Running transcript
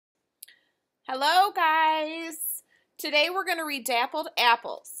Hello guys! Today we're going to read Dappled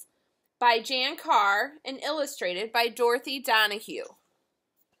Apples by Carr and illustrated by Dorothy Donahue.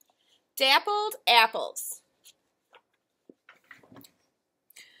 Dappled Apples.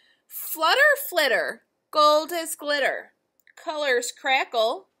 Flutter, flitter, gold as glitter, colors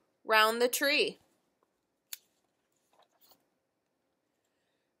crackle round the tree.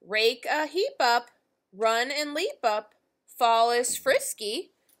 Rake a heap up, run and leap up, fall is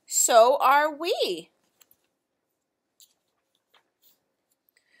frisky, so are we.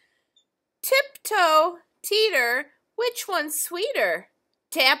 Tiptoe, teeter, which one's sweeter?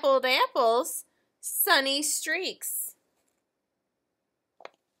 Dappled apples, sunny streaks.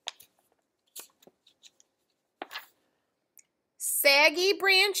 Saggy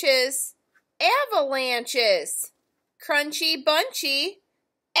branches, avalanches, crunchy bunchy,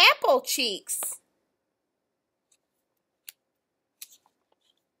 apple cheeks.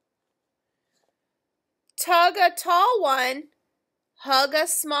 Tug a tall one, hug a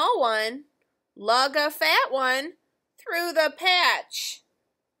small one, lug a fat one through the patch.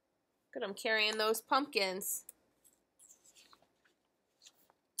 Look at them carrying those pumpkins.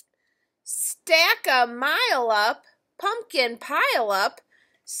 Stack a mile up, pumpkin pile up,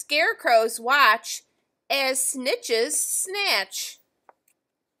 scarecrows watch as snitches snatch.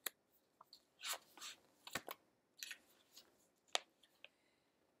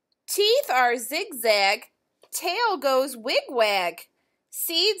 Teeth are zigzag, tail goes wigwag,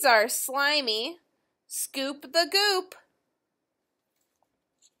 seeds are slimy, scoop the goop.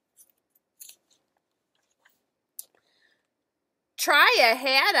 Try a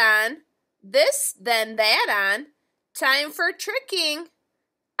hat on, this then that on, time for tricking,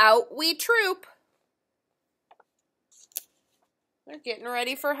 out we troop. They're getting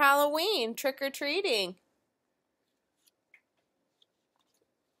ready for Halloween, trick-or-treating.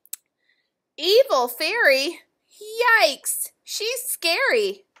 Evil fairy, yikes, she's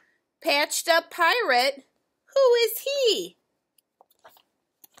scary. Patched up pirate, who is he?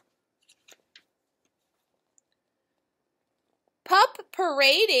 Pup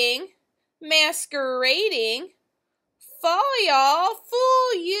parading, masquerading, fall y'all,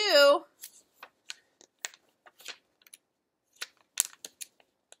 fool you.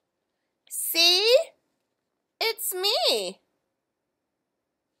 See, it's me.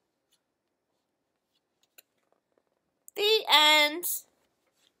 The end.